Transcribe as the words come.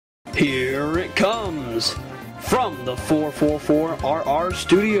Here it comes from the 444RR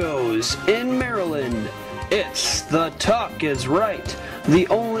Studios in Maryland. It's The Talk Is Right, the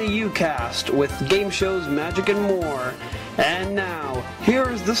only UCast with game shows, magic, and more. And now,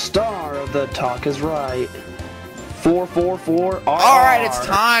 here's the star of The Talk Is Right, 444RR. All right, it's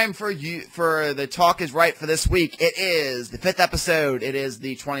time for The Talk Is Right for this week. It is the 5th episode. It is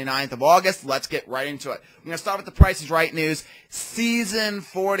the 29th of August. Let's get right into it. We're going to start with the Price is Right news. Season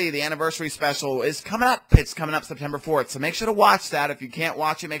 40, the anniversary special, is coming up. It's coming up September 4th, so make sure to watch that. If you can't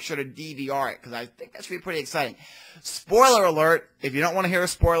watch it, make sure to DVR it, because I think that should be pretty exciting. Spoiler alert. If you don't want to hear a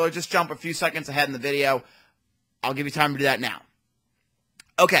spoiler, just jump a few seconds ahead in the video. I'll give you time to do that now.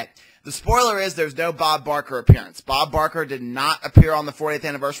 Okay. The spoiler is there's no Bob Barker appearance. Bob Barker did not appear on the 40th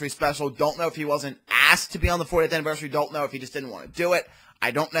anniversary special. Don't know if he wasn't asked to be on the 40th anniversary. Don't know if he just didn't want to do it. I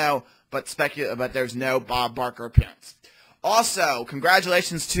don't know, but there's no Bob Barker appearance. Also,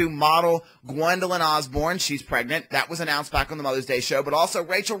 congratulations to model Gwendolyn Osborne. She's pregnant. That was announced back on the Mother's Day show. But also,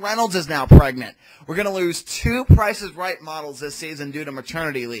 Rachel Reynolds is now pregnant. We're going to lose 2 Price is Right models this season due to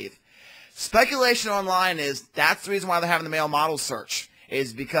maternity leave. Speculation online is that's the reason why they're having the male model search,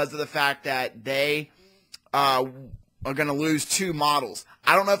 is because of the fact that they are going to lose 2 models.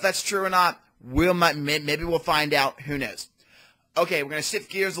 I don't know if that's true or not. Maybe we'll find out. Who knows? Okay, we're going to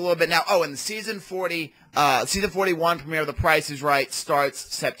shift gears a little bit now. Oh, and the season 41 premiere of The Price is Right starts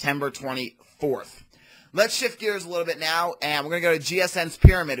September 24th. Let's shift gears a little bit now, and we're going to go to GSN's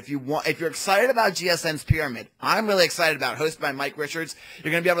Pyramid. If you're excited about GSN's Pyramid, I'm really excited about it. Hosted by Mike Richards.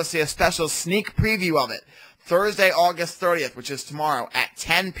 You're going to be able to see a special sneak preview of it. Thursday, August 30th, which is tomorrow, at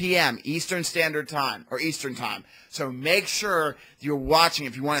 10 p.m. Eastern Standard Time, or Eastern Time. So make sure you're watching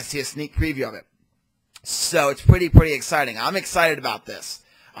if you want to see a sneak preview of it. So it's pretty exciting. I'm excited about this.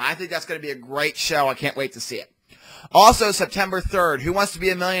 I think that's going to be a great show. I can't wait to see it. Also, September 3rd, Who Wants to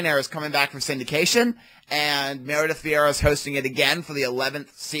Be a Millionaire is coming back for syndication, and Meredith Vieira is hosting it again for the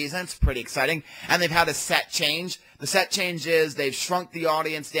 11th season. It's pretty exciting. And they've had a set change. The set change is they've shrunk the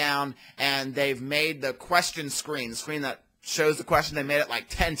audience down, and they've made the question screen, the screen that shows the question, they made it like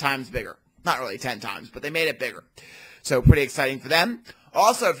 10 times bigger. Not really 10 times, but they made it bigger. So pretty exciting for them.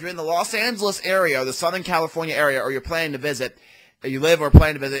 Also, if you're in the Los Angeles area, or the Southern California area, or you're planning to visit, or you live or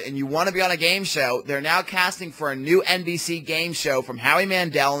plan to visit, and you want to be on a game show, they're now casting for a new NBC game show from Howie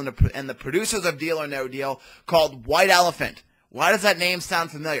Mandel and the producers of Deal or No Deal called White Elephant. Why does that name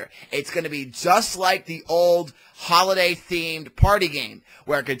sound familiar? It's going to be just like the old holiday-themed party game,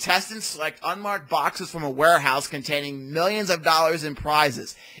 where contestants select unmarked boxes from a warehouse containing millions of dollars in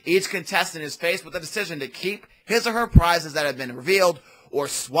prizes. Each contestant is faced with a decision to keep his or her prizes that have been revealed or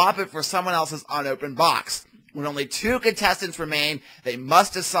swap it for someone else's unopened box. When only 2 contestants remain, they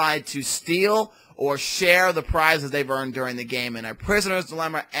must decide to steal or share the prizes they've earned during the game in a prisoner's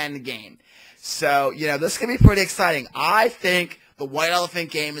dilemma endgame. So, this is going to be pretty exciting. I think the White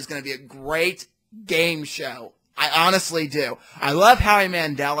Elephant game is going to be a great game show. I honestly do. I love Howie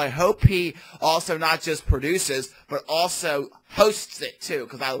Mandel. I hope he also not just produces, but also hosts it too,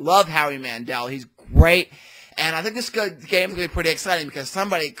 because I love Howie Mandel. He's great. And I think this game is going to be pretty exciting because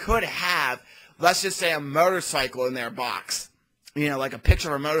somebody could have, let's just say, a motorcycle in their box. Like a picture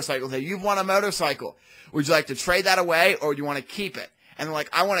of a motorcycle. Say, you've won a motorcycle. Would you like to trade that away, or do you want to keep it? And they're like,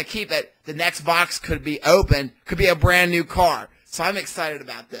 I want to keep it. The next box could be open, could be a brand new car. So I'm excited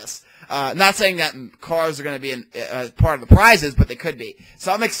about this. Not saying that cars are going to be part of the prizes, but they could be.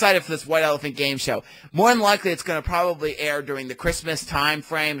 So I'm excited for this White Elephant game show. More than likely, it's going to probably air during the Christmas time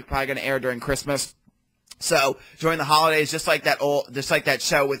frame. It's probably going to air during Christmas. So during the holidays, just like that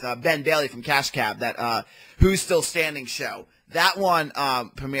show with Ben Bailey from Cash Cab, that Who's Still Standing show. That one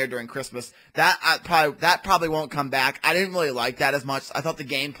premiered during Christmas. That probably won't come back. I didn't really like that as much. I thought the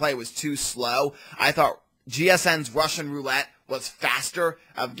gameplay was too slow. I thought GSN's Russian Roulette was faster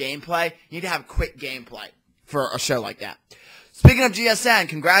of gameplay. You need to have quick gameplay for a show like that. Speaking of GSN,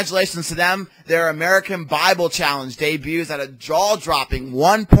 congratulations to them. Their American Bible Challenge debuts at a jaw-dropping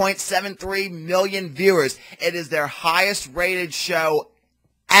 1.73 million viewers. It is their highest-rated show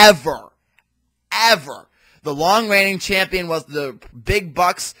ever. The long-reigning champion was the Big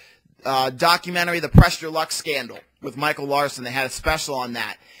Bucks documentary, The Press Your Luck Scandal, with Michael Larson. They had a special on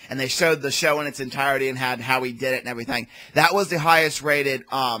that, and they showed the show in its entirety and had how he did it and everything. That was the highest-rated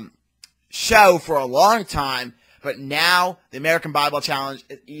show for a long time. But now, the American Bible Challenge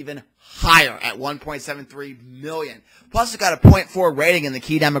is even higher at 1.73 million. Plus, it got a 0.4 rating in the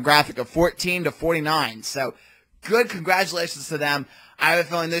key demographic of 14 to 49. So, good congratulations to them. I have a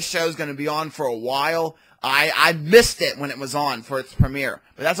feeling this show is going to be on for a while. I missed it when it was on for its premiere.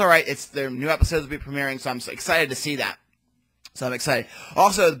 But that's all right. Their new episodes will be premiering, so I'm so excited to see that. So I'm excited.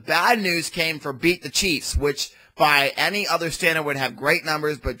 Also, bad news came for Beat the Chiefs, which by any other standard would have great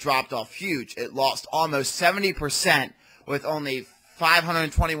numbers but dropped off huge. It lost almost 70% with only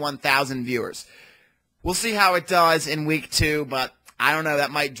 521,000 viewers. We'll see how it does in week 2, but I don't know,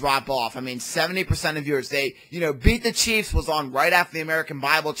 that might drop off. I mean, 70% of viewers, Beat the Chiefs was on right after the American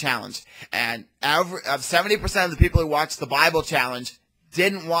Bible Challenge, and 70% of the people who watched the Bible Challenge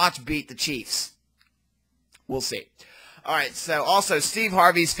didn't watch Beat the Chiefs. We'll see. All right, so also Steve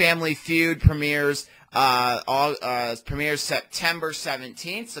Harvey's Family Feud premieres September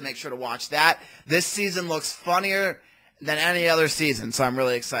 17th, so make sure to watch that. This season looks funnier than any other season, so I'm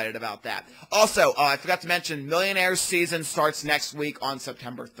really excited about that. Also, I forgot to mention, Millionaires season starts next week on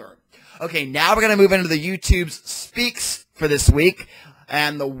September 3rd. Okay, now we're going to move into the YouTube's Speaks for this week,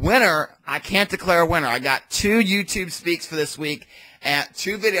 and the winner, I can't declare a winner. I got 2 YouTube Speaks for this week, and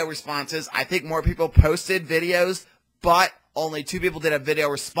 2 video responses. I think more people posted videos, but only 2 people did a video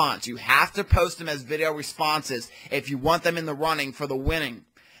response. You have to post them as video responses if you want them in the running for the winning.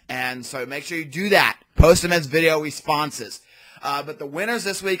 And so make sure you do that. Post them as video responses. But the winners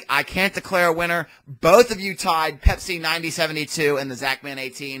this week, I can't declare a winner. Both of you tied Pepsi 9072 and the Zachman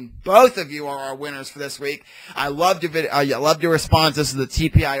 18. Both of you are our winners for this week. I loved your video. I loved your responses to the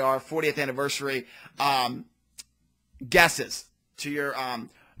TPIR 40th anniversary guesses to your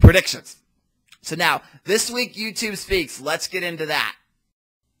predictions. So now, this week, YouTube Speaks. Let's get into that.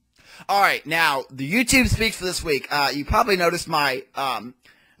 All right, now, the YouTube Speaks for this week. You probably noticed my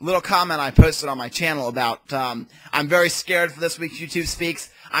little comment I posted on my channel about I'm very scared for this week's YouTube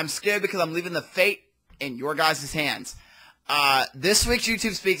Speaks. I'm scared because I'm leaving the fate in your guys' hands. This week's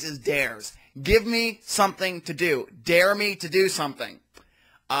YouTube Speaks is dares. Give me something to do. Dare me to do something.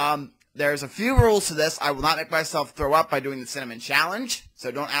 There's a few rules to this. I will not make myself throw up by doing the Cinnamon Challenge, so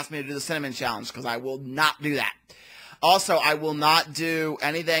don't ask me to do the Cinnamon Challenge because I will not do that. Also, I will not do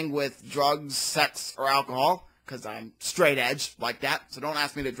anything with drugs, sex, or alcohol because I'm straight edge like that, so don't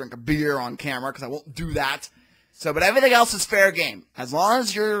ask me to drink a beer on camera because I won't do that. But everything else is fair game. As long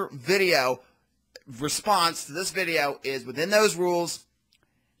as your video response to this video is within those rules,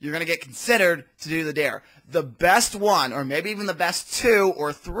 you're going to get considered to do the dare. The best one, or maybe even the best 2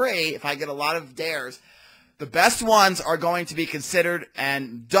 or 3, if I get a lot of dares, the best ones are going to be considered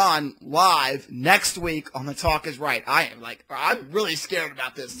and done live next week on The Talk Is Right. I'm really scared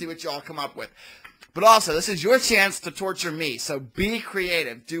about this. See what y'all come up with. But also, this is your chance to torture me, so be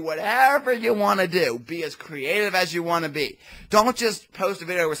creative. Do whatever you want to do. Be as creative as you want to be. Don't just post a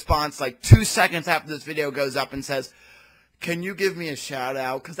video response like 2 seconds after this video goes up and says, "Can you give me a shout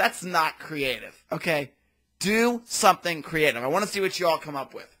out?" Because that's not creative, okay? Do something creative. I want to see what you all come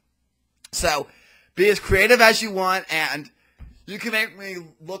up with. So, be as creative as you want, and you can make me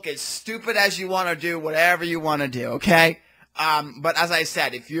look as stupid as you want to do whatever you want to do, okay? But as I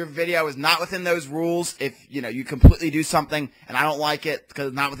said, if your video is not within those rules, if, you completely do something and I don't like it because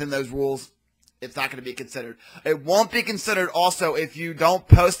it's not within those rules, it's not going to be considered. It won't be considered also if you don't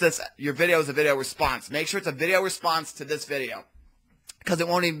post your video as a video response. Make sure it's a video response to this video because it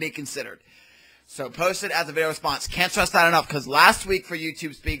won't even be considered. So post it as a video response. Can't stress that enough because last week for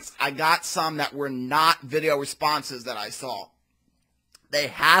YouTube Speaks, I got some that were not video responses that I saw. They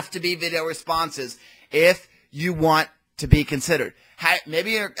have to be video responses if you want to be considered.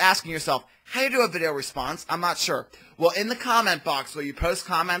 Maybe you're asking yourself, how do you do a video response? I'm not sure. Well, in the comment box where you post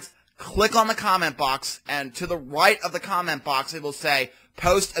comments, click on the comment box, and to the right of the comment box, it will say,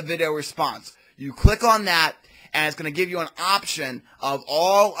 post a video response. You click on that, and it's going to give you an option of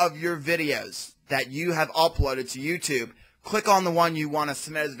all of your videos that you have uploaded to YouTube. Click on the one you want to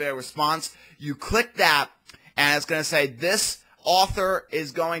submit as a video response. You click that, and it's going to say, this author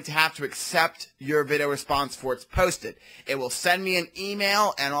is going to have to accept your video response before it's posted. It will send me an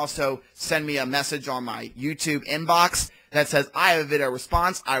email and also send me a message on my YouTube inbox that says, I have a video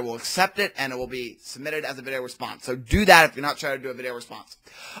response, I will accept it, and it will be submitted as a video response. So do that if you're not trying to do a video response.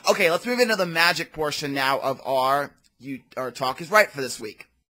 Okay, let's move into the magic portion now of our Talk Is Right for this week.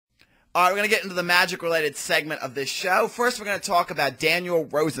 All right, we're going to get into the magic-related segment of this show. First, we're going to talk about Daniel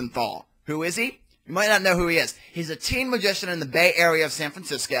Rosenthal. Who is he? You might not know who he is. He's a teen magician in the Bay Area of San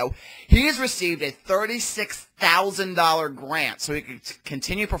Francisco. He has received a $36,000 grant so he can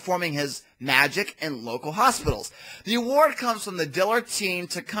continue performing his magic in local hospitals. The award comes from the Diller Teen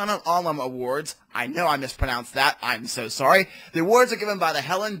Tikkun Olam Awards. I know I mispronounced that. I'm so sorry. The awards are given by the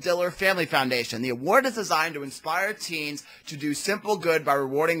Helen Diller Family Foundation. The award is designed to inspire teens to do simple good by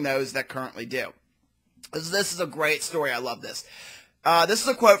rewarding those that currently do. This is a great story. I love this. This is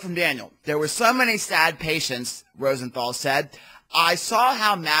a quote from Daniel. There were so many sad patients, Rosenthal said. I saw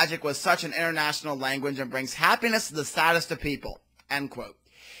how magic was such an international language and brings happiness to the saddest of people, end quote.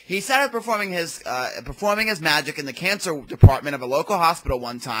 He started performing his magic in the cancer department of a local hospital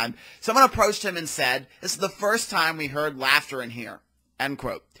one time. Someone approached him and said, "This is the first time we heard laughter in here," end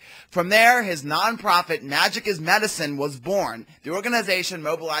quote. From there, his nonprofit Magic is Medicine was born. The organization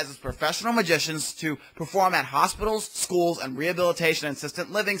mobilizes professional magicians to perform at hospitals, schools, and rehabilitation and assisted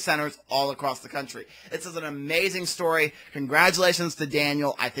living centers all across the country. This is an amazing story. Congratulations to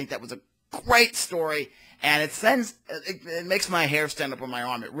Daniel. I think that was a great story. And it makes my hair stand up on my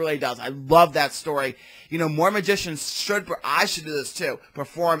arm. It really does. I love that story. You know, more magicians I should do this too,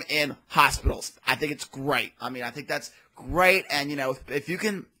 perform in hospitals. I think it's great. I mean, I think that's great. And, you know, if you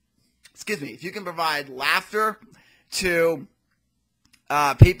can provide laughter to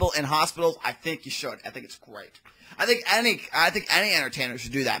people in hospitals, I think you should. I think it's great. I think any entertainer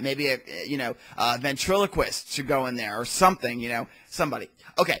should do that. Maybe a ventriloquist should go in there or something, you know, somebody.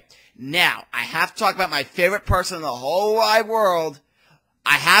 Okay. Now, I have to talk about my favorite person in the whole wide world.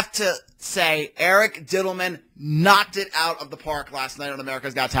 I have to say Eric Dittelman knocked it out of the park last night on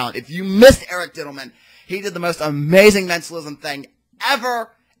America's Got Talent. If you missed Eric Dittelman, he did the most amazing mentalism thing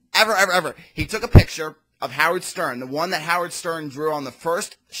ever. He took a picture of Howard Stern, the one that Howard Stern drew on the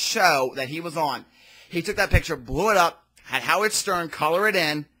first show that he was on. He took that picture, blew it up, had Howard Stern color it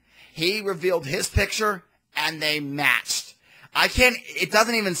in. He revealed his picture, and they matched. It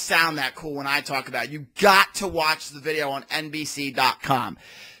doesn't even sound that cool when I talk about it. You got to watch the video on NBC.com.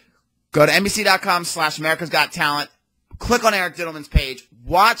 Go to NBC.com/America's Got Talent. Click on Eric Dittelman's page.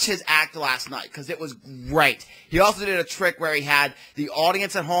 Watch his act last night because it was great. He also did a trick where he had the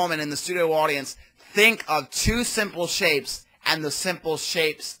audience at home and in the studio audience think of two simple shapes, and the simple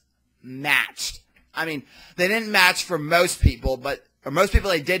shapes matched. I mean, they didn't match for most people, most people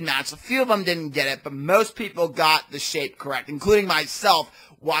they did match. A few of them didn't get it, but most people got the shape correct, including myself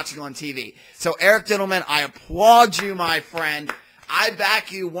watching on TV. So, Eric Dittelman, I applaud you, my friend. I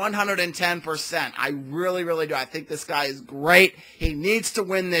back you 110%. I really, really do. I think this guy is great. He needs to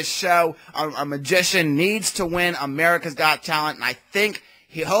win this show. A magician needs to win America's Got Talent, and I think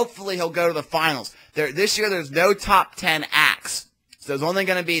hopefully he'll go to the finals. This year there's no top 10 acts, so there's only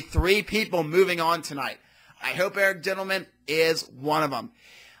going to be 3 people moving on tonight. I hope Eric Dittelman is one of them.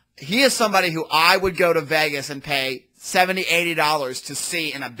 He is somebody who I would go to Vegas and pay $70, $80 to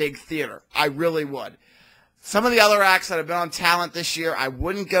see in a big theater. I really would. Some of the other acts that have been on Talent this year, I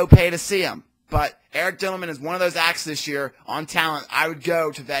wouldn't go pay to see them. But Eric Dittelman is one of those acts this year on Talent I would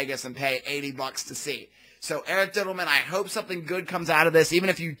go to Vegas and pay $80 to see. So Eric Dittelman, I hope something good comes out of this. Even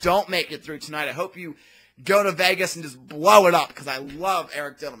if you don't make it through tonight, I hope you go to Vegas and just blow it up because I love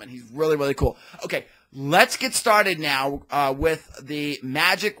Eric Dittelman. He's really, really cool. Okay. Let's get started now with the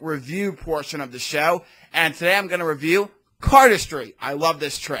magic review portion of the show. And today I'm going to review cardistry. I love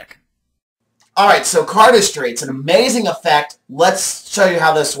this trick. All right, so cardistry, it's an amazing effect. Let's show you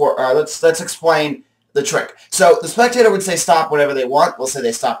how this works. Let's explain the trick. So the spectator would say stop whenever they want. We'll say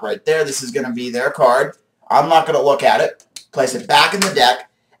they stop right there. This is going to be their card. I'm not going to look at it. Place it back in the deck.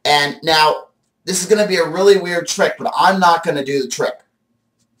 And now this is going to be a really weird trick, but I'm not going to do the trick.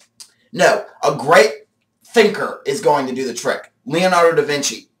 No, a great thinker is going to do the trick. Leonardo da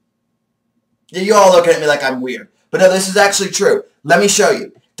Vinci. You all looking at me like I'm weird. But no, this is actually true. Let me show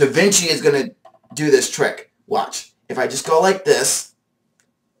you. Da Vinci is going to do this trick. Watch. If I just go like this.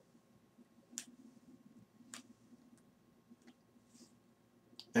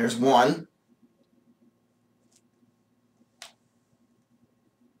 There's one.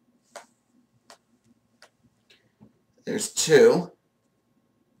 There's two.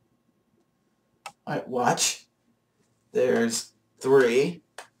 All right, watch. There's 3.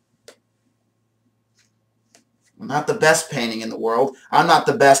 I'm not the best painting in the world. I'm not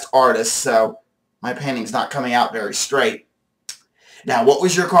the best artist, so my painting's not coming out very straight. Now, what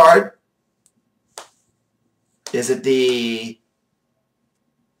was your card? Is it the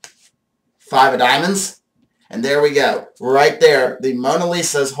 5 of diamonds? And there we go. Right there, the Mona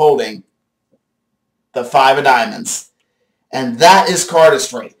Lisa is holding the 5 of diamonds. And that is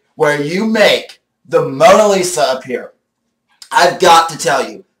cardistry, where you make the Mona Lisa appear. I've got to tell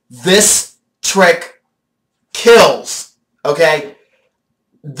you, this trick kills, okay?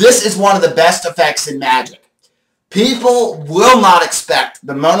 This is one of the best effects in magic. People will not expect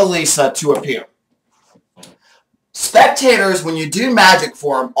the Mona Lisa to appear. Spectators, when you do magic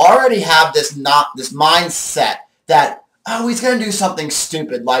for them, already have this mindset that, oh, he's going to do something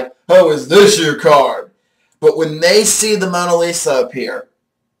stupid like, oh, is this your card? But when they see the Mona Lisa appear,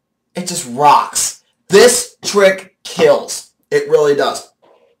 it just the trick kills. It really does.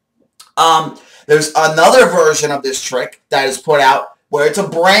 The There's another version of this trick that is put out where it's a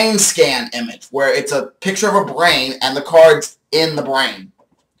brain scan image, where it's a picture of a brain and the card's in the brain.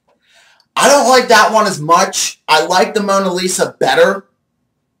 I don't like that one as much. I like the Mona Lisa better.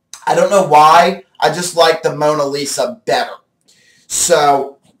 I don't know why. I just like the Mona Lisa better.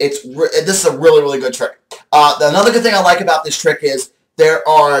 So this is a really, really good trick. Another good thing I like about this trick is there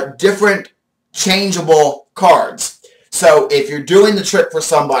are different changeable cards. So if you're doing the trick for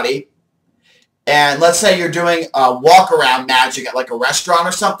somebody, and let's say you're doing a walk-around magic at like a restaurant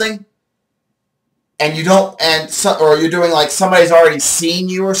or something, and you don't, or you're doing like somebody's already seen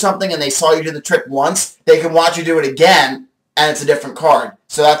you or something, and they saw you do the trick once, they can watch you do it again, and it's a different card.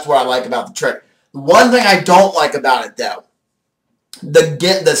 So that's what I like about the trick. The one thing I don't like about it, though,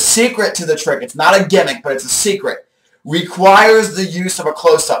 the secret to the trick, it's not a gimmick, but it's a secret, requires the use of a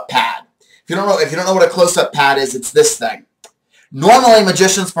close-up pad. If you don't know what a close-up pad is, it's this thing. Normally,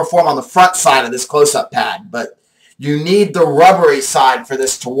 magicians perform on the front side of this close-up pad, but you need the rubbery side for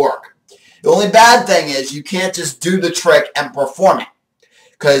this to work. The only bad thing is you can't just do the trick and perform it,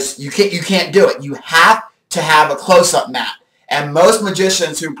 because you can't do it. You have to have a close-up mat, and most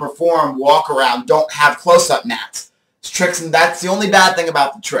magicians who perform walk-around don't have close-up mats. Tricks, and that's the only bad thing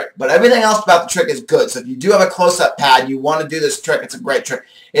about the trick. But everything else about the trick is good. So if you do have a close-up pad, you want to do this trick, it's a great trick.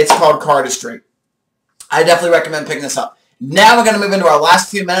 It's called cardistry. I definitely recommend picking this up. Now we're going to move into our last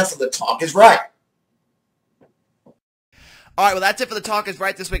few minutes of The Talk is Right. All right, well, that's it for The Talk is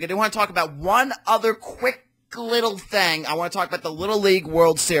Right this week. I do want to talk about one other quick little thing. I want to talk about the Little League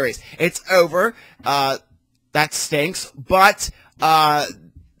World Series. It's over. That stinks. But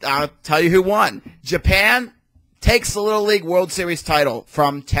I'll tell you who won. Japan takes the Little League World Series title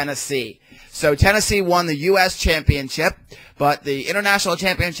from Tennessee. So Tennessee won the U.S. championship, but the international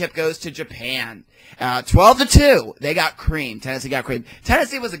championship goes to Japan. 12-2, they got creamed. Tennessee got creamed.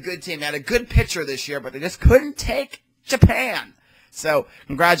 Tennessee was a good team. They had a good pitcher this year, but they just couldn't take Japan. So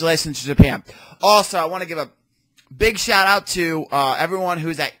congratulations to Japan. Also, I want to give a big shout out to everyone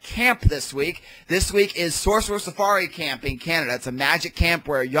who's at camp this week. This week is Sorcerer Safari Camp in Canada. It's a magic camp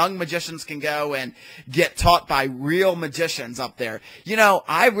where young magicians can go and get taught by real magicians up there. You know,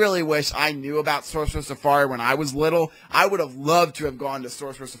 I really wish I knew about Sorcerer Safari when I was little. I would have loved to have gone to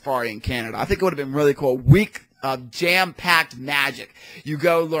Sorcerer Safari in Canada. I think it would have been really cool. Week of jam-packed magic. You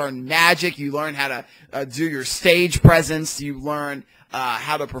go learn magic. You learn how to do your stage presence. You learn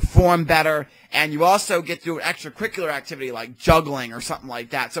how to perform better, and you also get to do an extracurricular activity like juggling or something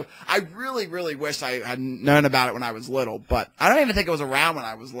like that. So I really, really wish I had known about it when I was little, but I don't even think it was around when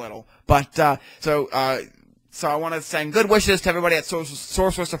I was little. But so I want to send good wishes to everybody at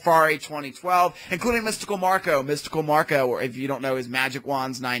Sorcerer Safari 2012, including Mystical Marco. Mystical Marco, or if you don't know, is Magic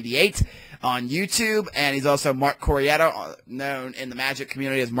Wands 98 on YouTube, and he's also Mark Corietta, known in the magic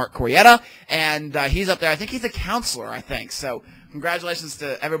community as Mark Corietta, and he's up there. I think he's a counselor, I think. So congratulations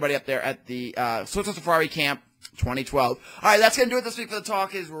to everybody up there at the Sorcerer Safari Camp 2012. All right, that's going to do it this week for The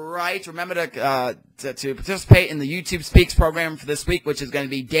Talk is Right. Remember to participate in the YouTube Speaks program for this week, which is going to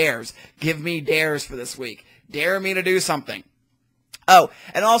be dares. Give me dares for this week. Dare me to do something. Oh,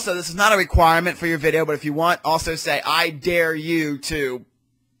 and also, this is not a requirement for your video, but if you want, also say, I dare you to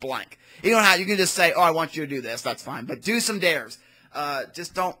blank. You don't have, you can just say, oh, I want you to do this. That's fine. But do some dares.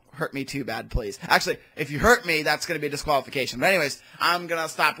 Just don't hurt me too bad, please. Actually, if you hurt me, that's going to be a disqualification. But anyways, I'm going to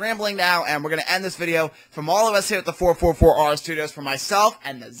stop rambling now, and we're going to end this video. From all of us here at the 444R Studios, for myself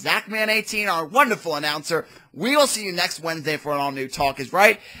and the Zachman18, our wonderful announcer, we will see you next Wednesday for an all-new Talk is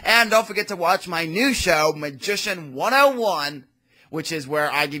Right. And don't forget to watch my new show, Magician 101, which is where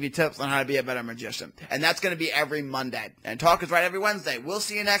I give you tips on how to be a better magician. And that's going to be every Monday. And Talk is Right every Wednesday. We'll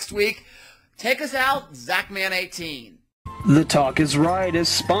see you next week. Take us out, Zachman18. The Talk is Right is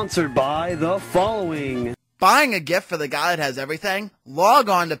sponsored by the following. Buying a gift for the guy that has everything? Log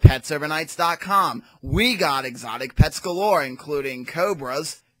on to PetServerNights.com. We got exotic pets galore, including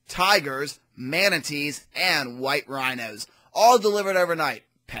cobras, tigers, manatees, and white rhinos. All delivered overnight.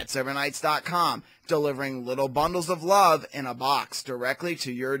 PetServerNights.com. Delivering little bundles of love in a box directly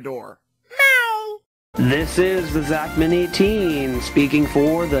to your door. Meow! This is the Zachman18 speaking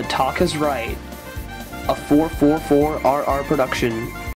for The Talk is Right, a 444RR production.